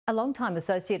A long-time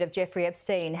associate of Jeffrey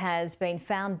Epstein has been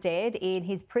found dead in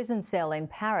his prison cell in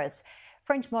Paris.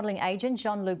 French modelling agent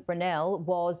Jean-Luc Brunel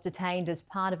was detained as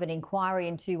part of an inquiry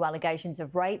into allegations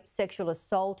of rape, sexual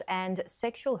assault and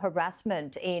sexual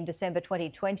harassment in December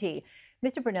 2020.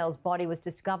 Mr Brunel's body was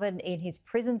discovered in his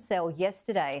prison cell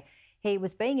yesterday. He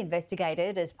was being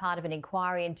investigated as part of an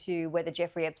inquiry into whether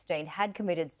Jeffrey Epstein had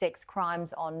committed sex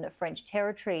crimes on French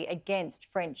territory against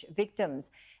French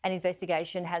victims. An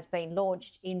investigation has been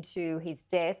launched into his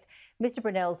death. Mr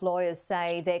Brunel's lawyers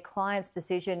say their client's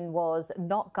decision was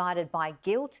not guided by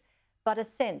guilt, but a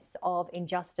sense of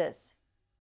injustice.